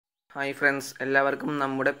Hi friends, എല്ലാവർക്കും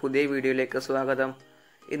നമ്മുടെ പുതിയ വീഡിയോയിലേക്ക് സ്വാഗതം.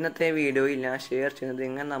 ഇന്നത്തെ വീഡിയോയിൽ ഞാൻ ഷെയർ ചെയ്യുന്നത്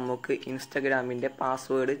എങ്ങനെ നമുക്ക് ഇൻസ്റ്റഗ്രാമിൻ്റെ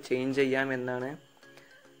പാസ്വേഡ് ചേഞ്ച് ചെയ്യാമെന്നാണ്.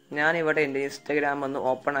 ഞാനിവിടെ എൻ്റെ ഇൻസ്റ്റഗ്രാം ഒന്ന്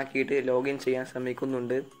ഓപ്പൺ ആക്കിയിട്ട് ലോഗിൻ ചെയ്യാൻ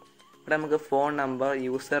ശ്രമിക്കുന്നുണ്ട്. ഇവിടെ നമുക്ക് phone number,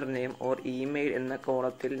 user name or email എന്ന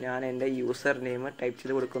കോളത്തിൽ ഞാൻ എൻ്റെ യൂസർ നെയിം ടൈപ്പ്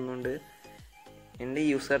ചെയ്ത് കൊടുക്കുന്നുണ്ട്. എൻ്റെ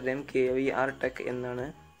യൂസർ നെയിം KVRTech എന്നാണ്.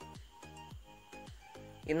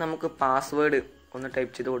 ഇനി നമുക്ക് പാസ്വേഡ് ഒന്ന്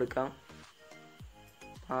ടൈപ്പ് ചെയ്ത് കൊടുക്കാം.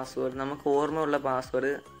 പാസ്വേഡ് നമുക്ക് ഓർമ്മയുള്ള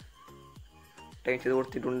പാസ്വേഡ് ടൈപ്പ് ചെയ്ത്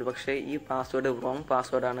കൊടുത്തിട്ടുണ്ട്. പക്ഷേ ഈ പാസ്വേഡ് റോങ്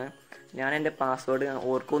പാസ്വേഡാണ്. ഞാൻ എൻ്റെ പാസ്വേഡ്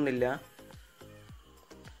ഓർക്കുന്നില്ല.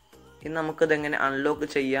 ഇനി നമുക്കിതെങ്ങനെ അൺലോക്ക്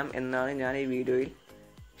ചെയ്യാം എന്നാണ് ഞാൻ ഈ വീഡിയോയിൽ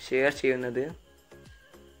ഷെയർ ചെയ്യുന്നത്.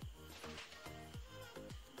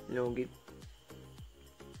 ലോഗിൻ.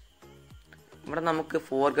 ഇവിടെ നമുക്ക്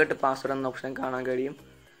ഫോർഗെറ്റ് പാസ്വേഡ് എന്ന ഓപ്ഷൻ കാണാൻ കഴിയും.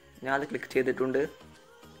 ഞാൻ അത് ക്ലിക്ക് ചെയ്തിട്ടുണ്ട്.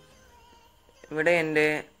 ഇവിടെ എൻ്റെ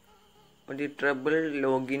ഒരു ട്രബിൾ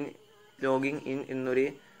ലോഗിൻ ഇൻ എന്നൊരു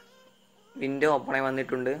വിൻഡോ ഓപ്പണായി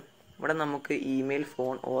വന്നിട്ടുണ്ട്. ഇവിടെ നമുക്ക് email,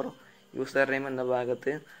 phone or user name എന്ന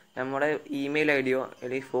ഭാഗത്ത് നമ്മുടെ ഇമെയിൽ ഐഡിയോ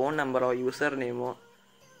അല്ലെങ്കിൽ ഫോൺ നമ്പറോ യൂസർ നെയിമോ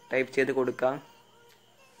ടൈപ്പ് ചെയ്ത് കൊടുക്കാം.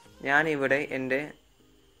 ഞാനിവിടെ എൻ്റെ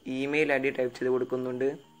ഇമെയിൽ ഐ ഡി ടൈപ്പ് ചെയ്ത് കൊടുക്കുന്നുണ്ട്.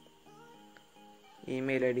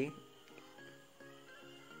 ഇമെയിൽ ഐ ഡി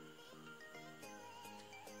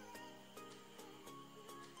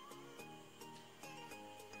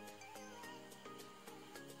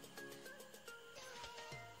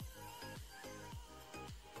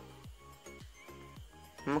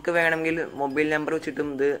നമുക്ക് വേണമെങ്കിൽ മൊബൈൽ നമ്പർ വെച്ചിട്ടും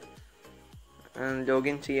ഇത്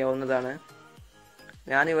ലോഗിൻ ചെയ്യാവുന്നതാണ്.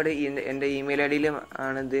 ഞാനിവിടെ എൻ്റെ ഇമെയിൽ ഐ ഡിയിൽ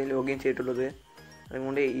ആണ് ഇത് ലോഗിൻ ചെയ്തിട്ടുള്ളത്.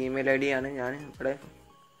 അതുകൊണ്ട് ഇമെയിൽ ഐ ഡിയാണ് ഞാൻ ഇവിടെ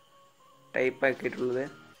ടൈപ്പ് ആക്കിയിട്ടുള്ളത്.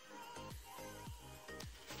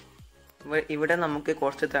 ഇവിടെ നമുക്ക്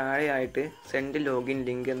കുറച്ച് താഴെയായിട്ട് സെൻഡ് ലോഗിൻ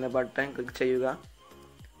ലിങ്ക് എന്ന ബട്ടൺ ക്ലിക്ക് ചെയ്യുക.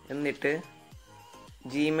 എന്നിട്ട്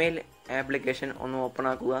ജിമെയിൽ ആപ്ലിക്കേഷൻ ഒന്ന് ഓപ്പൺ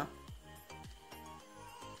ആക്കുക.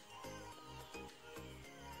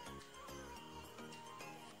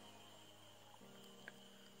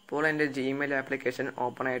 ഇപ്പോൾ എൻ്റെ ജിമെയിൽ ആപ്ലിക്കേഷൻ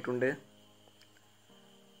ഓപ്പൺ ആയിട്ടുണ്ട്.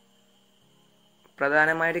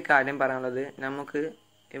 പ്രധാനമായൊരു കാര്യം പറയാനുള്ളത്, നമുക്ക്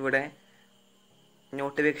ഇവിടെ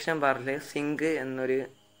നോട്ടിഫിക്കേഷൻ ബാറിൽ സിങ്ക് എന്നൊരു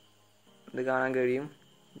ഇത് കാണാൻ കഴിയും.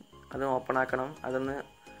 അത് ഓപ്പൺ ആക്കണം. അതൊന്ന്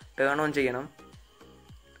ടേൺ ഓൺ ചെയ്യണം.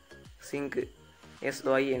 സിങ്ക്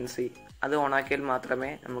SYNC അത് ഓൺ ആക്കിയാൽ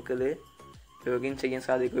മാത്രമേ നമുക്കിത് ലോഗിൻ ചെയ്യാൻ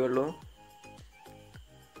സാധിക്കുകയുള്ളൂ.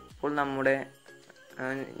 ഇപ്പോൾ നമ്മുടെ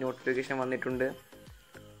നോട്ടിഫിക്കേഷൻ വന്നിട്ടുണ്ട്.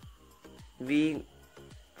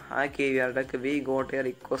 Hi KVRTech, we got a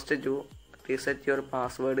request to reset your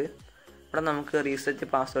password. ഇവിടെ നമുക്ക് റീസെറ്റ്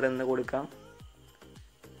പാസ്വേഡ് എന്ന് കൊടുക്കാം.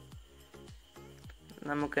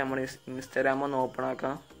 നമുക്ക് നമ്മുടെ ഇൻസ്റ്റാഗ്രാം ഒന്ന് ഓപ്പൺ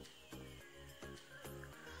ആക്കാം.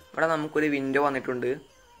 ഇവിടെ നമുക്കൊരു വിൻഡോ വന്നിട്ടുണ്ട്.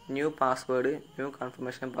 New password, new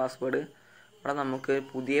confirmation password. ഇവിടെ നമുക്ക്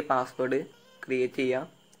പുതിയ പാസ്വേഡ് ക്രിയേറ്റ് ചെയ്യാം.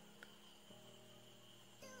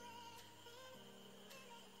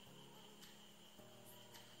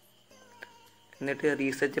 എന്നിട്ട്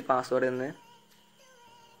റീസെറ്റ് പാസ്വേഡ് എന്ന്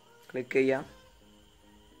ക്ലിക്ക് ചെയ്യാം.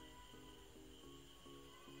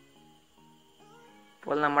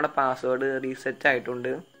 ഇപ്പോൾ നമ്മുടെ പാസ്വേഡ് റീസെറ്റ് ആയിട്ടുണ്ട്.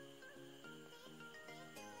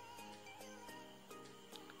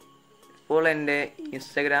 ഇപ്പോൾ എൻ്റെ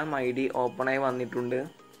ഇൻസ്റ്റഗ്രാം ID ഓപ്പണായി വന്നിട്ടുണ്ട്.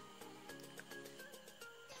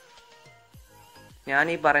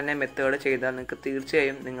 ഞാൻ ഈ പറയുന്ന മെത്തേഡ് ചെയ്താൽ നിങ്ങൾക്ക്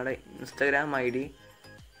തീർച്ചയായും നിങ്ങളുടെ ഇൻസ്റ്റഗ്രാം ID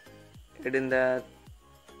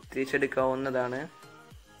തിരിച്ചെടുക്കാവുന്നതാണ്.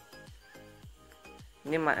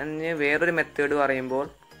 ഇനി വേറൊരു മെത്തേഡ് പറയുമ്പോൾ,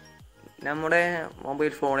 നമ്മുടെ മൊബൈൽ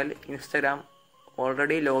ഫോണിൽ ഇൻസ്റ്റഗ്രാം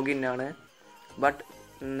ഓൾറെഡി ലോഗിൻ ആണ്.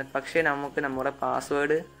 പക്ഷേ നമുക്ക് നമ്മുടെ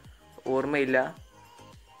പാസ്വേഡ് ഓർമ്മയില്ല.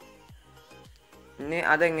 ഇനി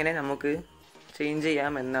അതെങ്ങനെ നമുക്ക് ചേഞ്ച്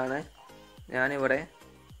ചെയ്യാം എന്നാണ് ഞാനിവിടെ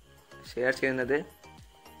ഷെയർ ചെയ്യുന്നത്.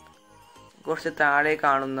 കുറച്ച് താഴെ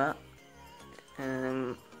കാണുന്ന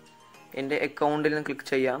എൻ്റെ അക്കൗണ്ടിൽ നിന്ന് ക്ലിക്ക്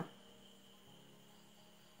ചെയ്യാം.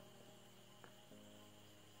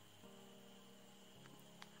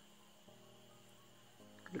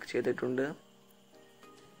 ക്ലിക്ക് ചെയ്തിട്ടുണ്ട്.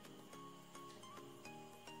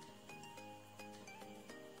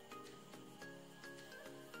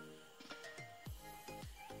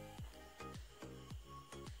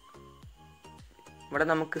 ഇവിടെ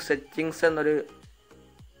നമുക്ക് സെറ്റിങ്സ് എന്നൊരു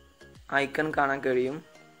ഐക്കൺ കാണാൻ കഴിയും.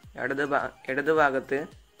 ഇടത് ഭാഗത്ത്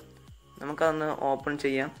നമുക്കതൊന്ന് ഓപ്പൺ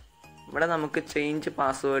ചെയ്യാം. ഇവിടെ നമുക്ക് ചേഞ്ച്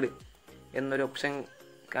പാസ്വേഡ് എന്നൊരു ഓപ്ഷൻ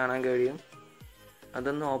കാണാൻ കഴിയും.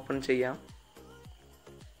 അതൊന്ന് ഓപ്പൺ ചെയ്യാം.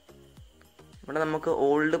 ഇവിടെ നമുക്ക്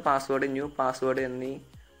ഓൾഡ് പാസ്വേഡ്, ന്യൂ പാസ്വേഡ് എന്നീ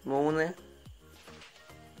 3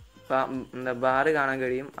 ബാർ കാണാൻ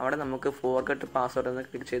കഴിയും. അവിടെ നമുക്ക് ഫോർഗെറ്റ് പാസ്വേഡ് എന്ന്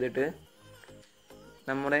ക്ലിക്ക് ചെയ്തിട്ട്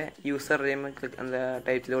നമ്മുടെ യൂസർ നെയിം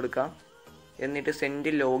ടൈപ്പ് ചെയ്ത് കൊടുക്കാം. എന്നിട്ട്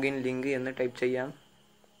സെൻഡ് ലോഗിൻ ലിങ്ക് എന്ന് ടൈപ്പ് ചെയ്യാം.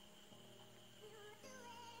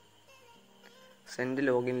 Send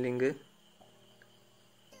login link.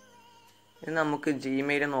 ഇത് നമുക്ക്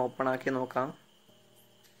ജിമെയിൽ ഒന്ന് ഓപ്പൺ ആക്കി നോക്കാം.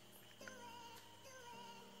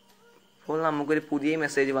 അപ്പോൾ നമുക്കൊരു പുതിയ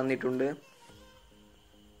മെസ്സേജ് വന്നിട്ടുണ്ട്.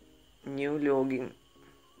 New login,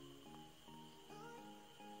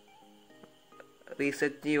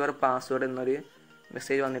 reset your password എന്നൊരു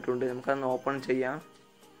മെസ്സേജ് വന്നിട്ടുണ്ട്. നമുക്കതൊന്ന് ഓപ്പൺ ചെയ്യാം.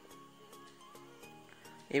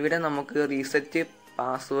 ഇവിടെ നമുക്ക് റീസെറ്റ്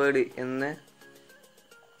പാസ്വേഡ് എന്ന്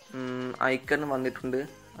ഐക്കൺ വന്നിട്ടുണ്ട്.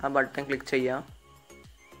 ആ ബട്ടൺ ക്ലിക്ക് ചെയ്യാം.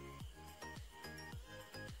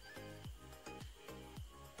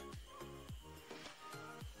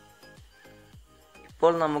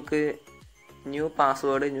 ഇപ്പോൾ നമുക്ക് ന്യൂ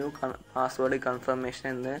പാസ്വേഡ് കൺഫർമേഷൻ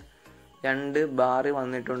എന്ന് 2 ബാർ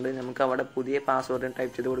വന്നിട്ടുണ്ട്. നമുക്ക് അവിടെ പുതിയ പാസ്വേഡ്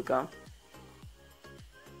ടൈപ്പ് ചെയ്ത് കൊടുക്കാം.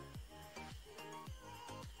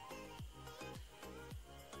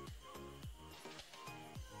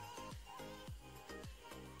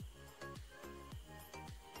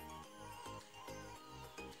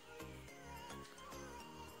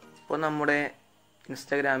 ഇപ്പോൾ നമ്മുടെ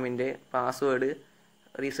ഇൻസ്റ്റഗ്രാമിൻ്റെ പാസ്വേഡ്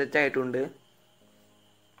റീസെറ്റ് ആയിട്ടുണ്ട്.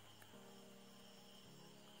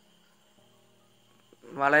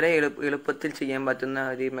 വളരെ എളുപ്പത്തിൽ ചെയ്യാൻ പറ്റുന്ന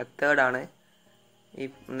ഒരു മെത്തേഡാണ് ഈ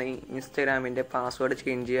ഇൻസ്റ്റഗ്രാമിൻ്റെ പാസ്വേഡ്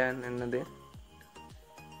ചേഞ്ച് ചെയ്യാൻ എന്നത്.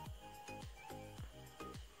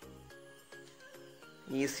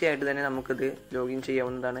 ഈസി ആയിട്ട് തന്നെ നമുക്കിത് ലോഗിൻ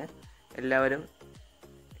ചെയ്യാവുന്നതാണ്. എല്ലാവരും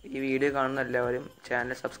ഈ വീഡിയോ കാണുന്ന എല്ലാവരും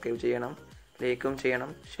ചാനൽ സബ്സ്ക്രൈബ് ചെയ്യണം, ലൈക്കും ചെയ്യണം,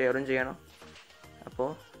 ഷെയറും ചെയ്യണം. അപ്പോൾ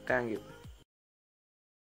താങ്ക് യു.